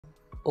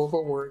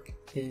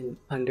overworked and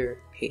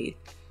underpaid,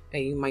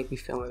 and you might be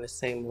feeling the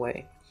same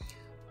way.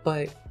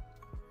 But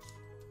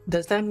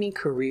does that mean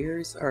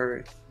careers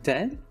are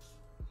dead?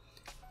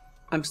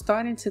 I'm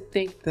starting to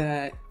think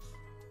that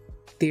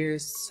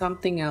there's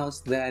something else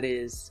that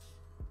is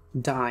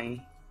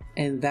dying,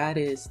 and that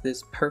is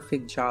this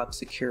perfect job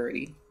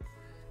security.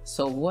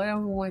 So what I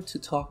want to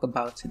talk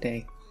about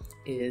today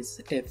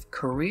is, if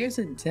careers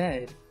are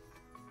dead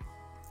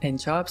and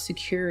job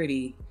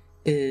security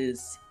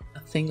is a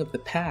thing of the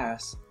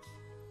past,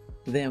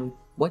 then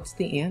what's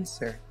the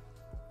answer?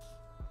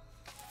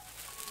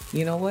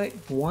 You know what?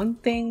 One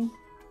thing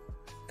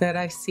that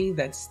I see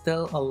that's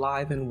still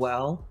alive and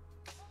well,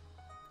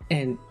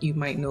 and you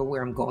might know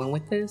where I'm going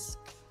with this,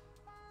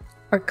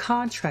 are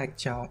contract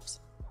jobs.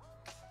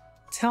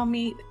 Tell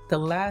me the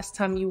last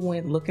time you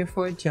went looking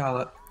for a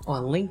job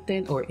on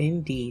LinkedIn or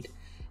Indeed,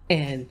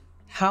 and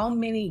how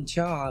many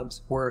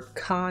jobs were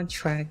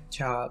contract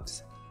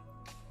jobs?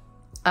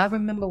 I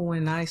remember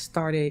when I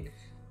started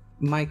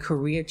my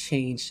career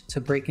change to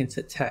break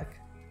into tech,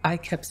 I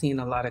kept seeing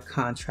a lot of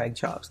contract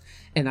jobs,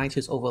 and I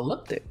just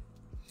overlooked it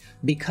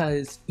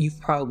because you've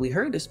probably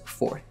heard this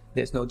before.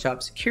 There's no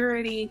job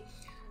security.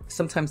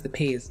 Sometimes the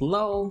pay is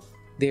low.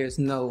 There's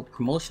no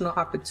promotional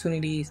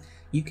opportunities.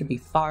 You can be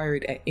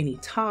fired at any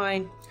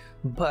time.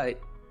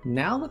 But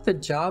now with the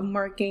job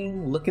market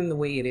looking the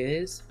way it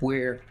is,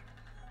 where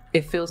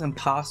it feels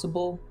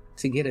impossible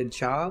to get a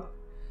job,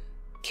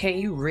 can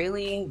you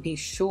really be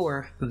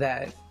sure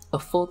that a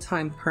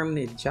full-time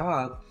permanent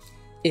job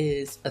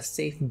is a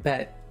safe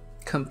bet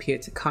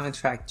compared to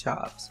contract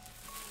jobs?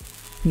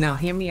 Now,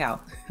 hear me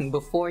out.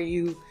 Before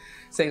you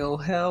say, oh,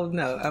 hell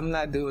no, I'm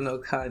not doing no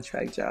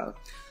contract job.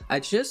 I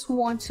just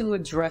want to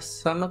address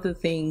some of the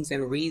things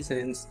and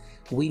reasons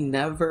we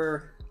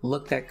never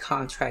looked at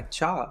contract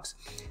jobs,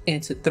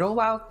 and to throw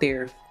out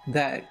there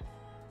that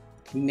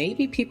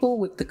maybe people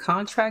with the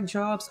contract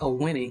jobs are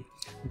winning,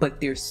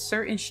 but there's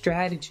certain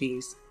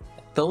strategies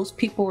those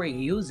people are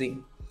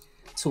using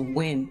to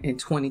win in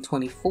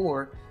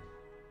 2024.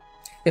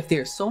 If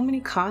there are so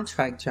many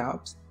contract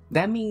jobs,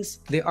 that means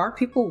there are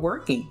people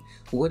working.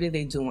 What are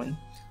they doing?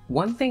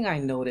 One thing I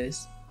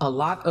noticed, a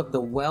lot of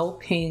the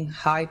well-paying,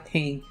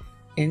 high-paying,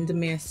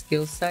 in-demand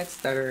skill sets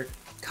that are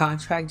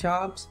contract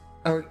jobs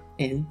are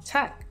in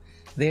tech.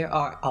 There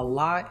are a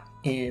lot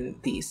in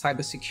the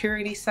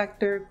cybersecurity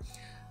sector,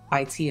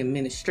 IT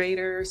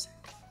administrators,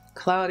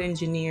 cloud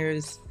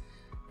engineers,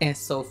 and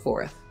so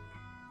forth.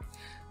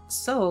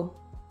 So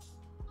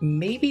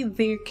maybe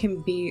there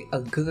can be a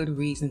good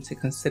reason to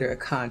consider a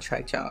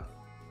contract job.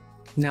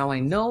 Now, I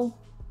know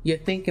you're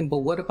thinking, but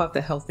what about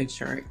the health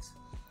insurance?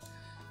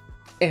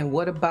 And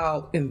what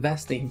about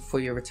investing for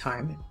your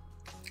retirement?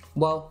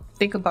 Well,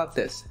 think about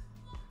this.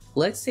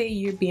 Let's say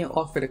you're being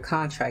offered a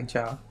contract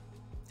job,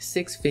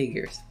 6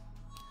 figures,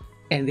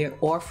 and they're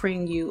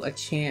offering you a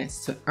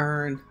chance to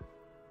earn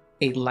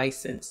a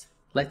license,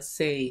 let's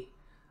say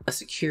a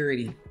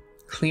security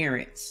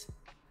clearance,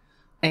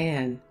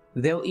 and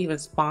they'll even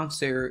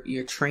sponsor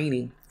your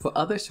training for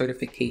other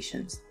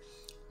certifications.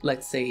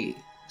 Let's say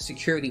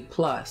Security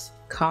Plus,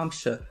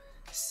 CompTIA,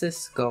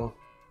 Cisco,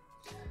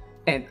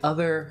 and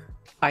other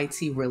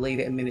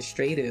IT-related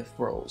administrative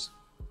roles.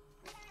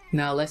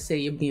 Now, let's say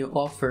you're being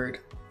offered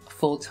a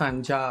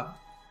full-time job,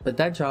 but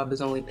that job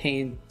is only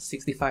paying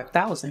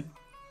 $65,000.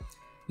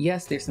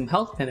 Yes, there's some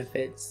health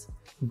benefits,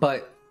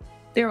 but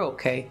they're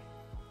okay.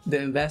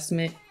 The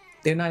investment,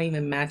 they're not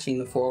even matching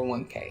the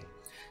 401k.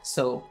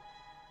 So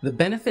the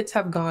benefits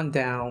have gone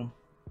down.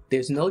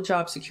 There's no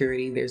job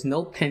security. There's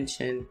no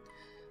pension.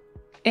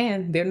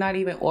 And they're not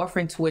even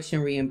offering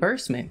tuition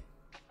reimbursement.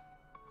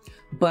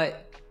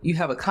 But you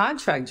have a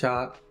contract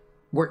job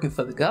working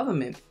for the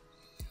government,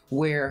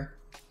 where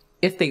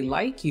if they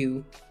like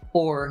you,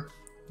 or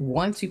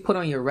once you put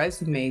on your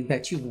resume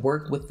that you've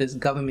worked with this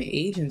government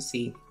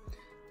agency,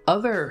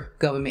 other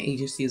government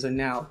agencies are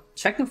now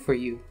checking for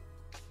you.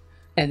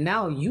 And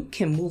now you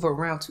can move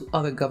around to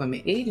other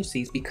government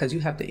agencies because you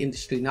have the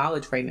industry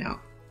knowledge right now.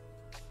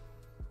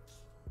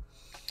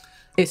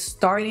 It's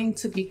starting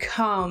to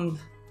become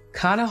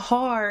kind of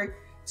hard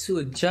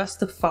to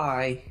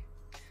justify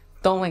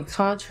throwing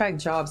contract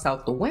jobs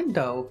out the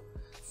window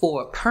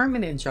for a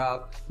permanent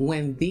job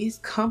when these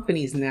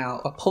companies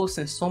now are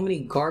posting so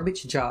many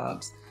garbage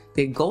jobs.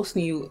 They're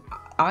ghosting you.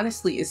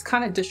 Honestly, it's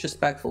kind of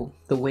disrespectful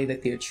the way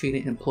that they're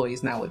treating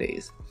employees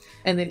nowadays.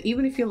 And then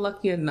even if you're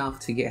lucky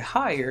enough to get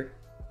hired,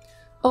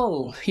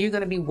 oh, you're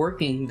going to be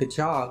working the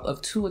job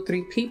of 2 or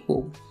 3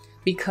 people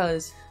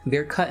because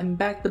they're cutting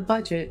back the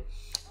budget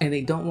and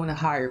they don't want to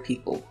hire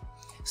people.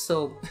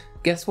 So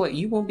guess what?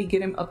 You won't be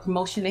getting a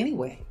promotion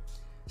anyway.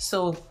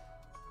 So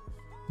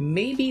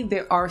maybe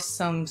there are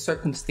some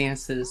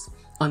circumstances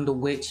under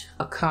which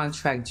a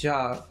contract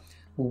job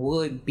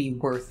would be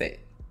worth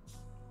it.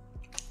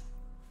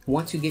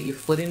 Once you get your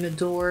foot in the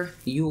door,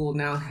 you will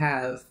now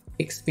have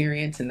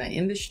experience in that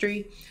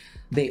industry.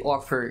 They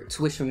offer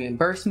tuition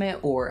reimbursement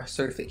or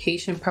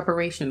certification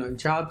preparation or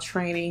job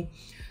training,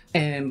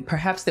 and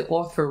perhaps they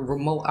offer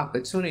remote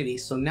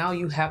opportunities. So now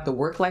you have the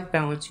work-life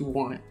balance you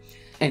want,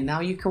 and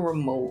now you can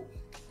remote,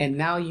 and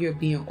now you're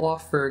being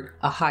offered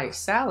a higher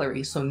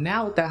salary. So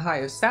now with that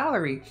higher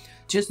salary,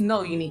 just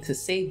know you need to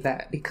save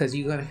that because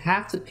you're going to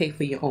have to pay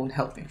for your own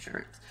health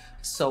insurance.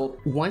 So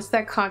once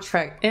that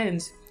contract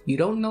ends, you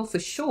don't know for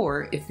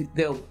sure if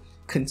they'll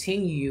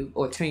continue you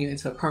or turn you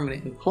into a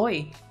permanent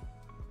employee.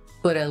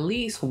 But at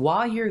least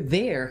while you're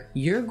there,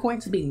 you're going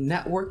to be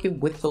networking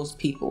with those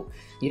people.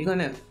 You're going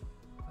to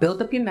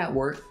build up your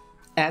network,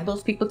 add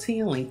those people to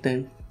your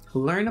LinkedIn,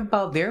 learn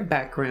about their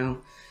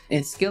background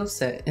and skill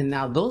set. And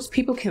now those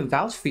people can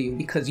vouch for you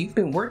because you've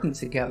been working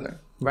together,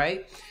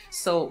 right?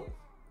 So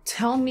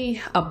tell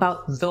me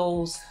about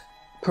those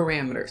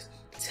parameters.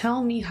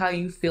 Tell me how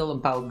you feel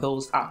about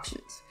those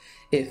options.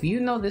 If you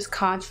know this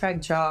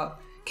contract job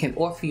can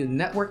offer you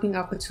networking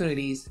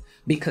opportunities,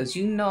 because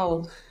you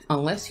know,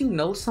 unless you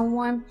know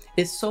someone,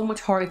 it's so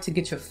much harder to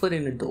get your foot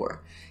in the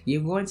door.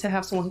 You're going to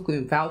have someone who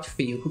can vouch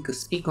for you, who can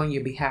speak on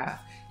your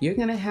behalf. You're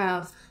going to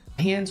have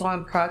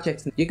hands-on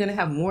projects. You're going to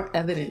have more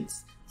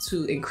evidence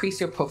to increase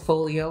your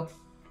portfolio.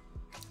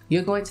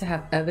 You're going to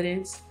have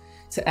evidence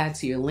to add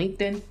to your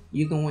LinkedIn.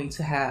 You're going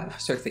to have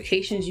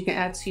certifications you can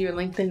add to your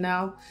LinkedIn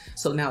now.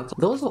 So now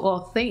those are all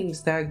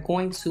things that are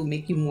going to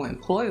make you more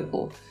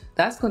employable.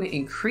 That's going to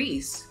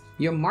increase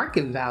your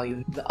market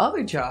value. The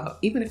other job,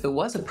 even if it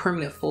was a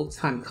permanent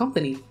full-time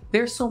company,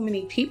 there's so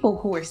many people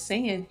who are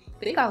saying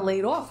they got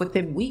laid off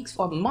within weeks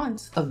or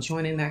months of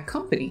joining that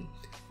company.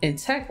 In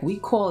tech, we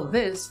call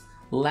this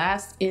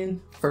last in,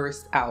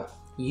 first out.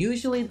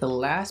 Usually the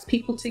last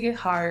people to get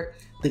hired,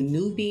 the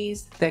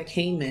newbies that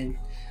came in,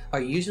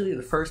 are usually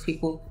the first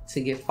people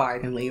to get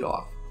fired and laid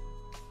off.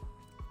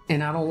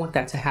 And I don't want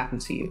that to happen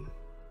to you.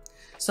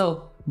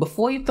 So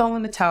before you throw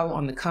in the towel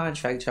on the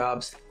contract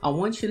jobs, I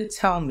want you to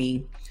tell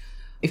me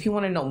if you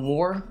want to know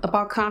more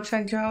about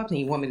contract jobs and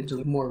you want me to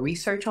do more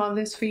research on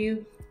this for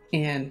you,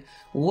 and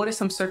what are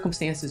some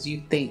circumstances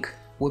you think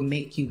would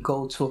make you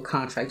go to a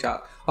contract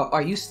job? Or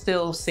are you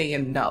still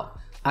saying, no,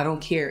 I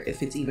don't care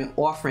if it's even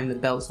offering the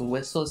bells and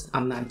whistles,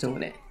 I'm not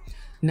doing it?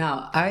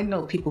 Now, I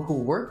know people who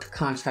worked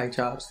contract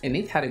jobs and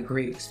they've had a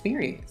great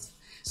experience.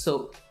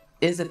 So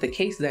is it the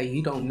case that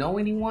you don't know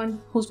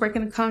anyone who's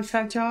working a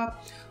contract job,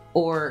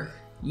 or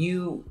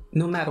you,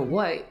 no matter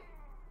what,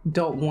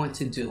 don't want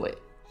to do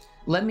it?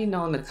 Let me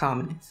know in the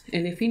comments.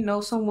 And if you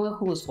know someone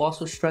who is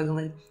also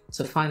struggling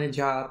to find a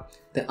job,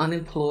 they're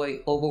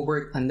unemployed,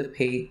 overworked,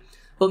 underpaid,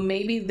 but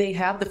maybe they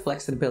have the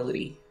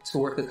flexibility to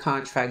work a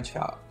contract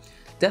job,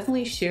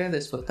 definitely share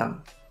this with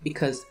them,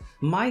 because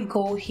my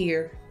goal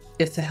here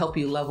is to help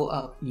you level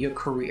up your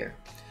career.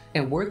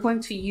 And we're going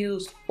to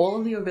use all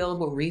of the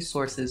available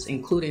resources,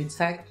 including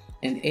tech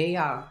and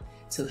AI,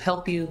 to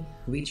help you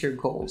reach your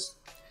goals.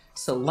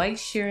 So like,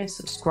 share, and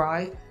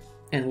subscribe,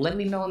 and let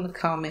me know in the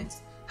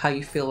comments how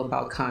you feel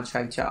about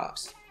contract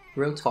jobs.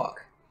 Real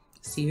talk.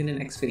 See you in the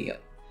next video.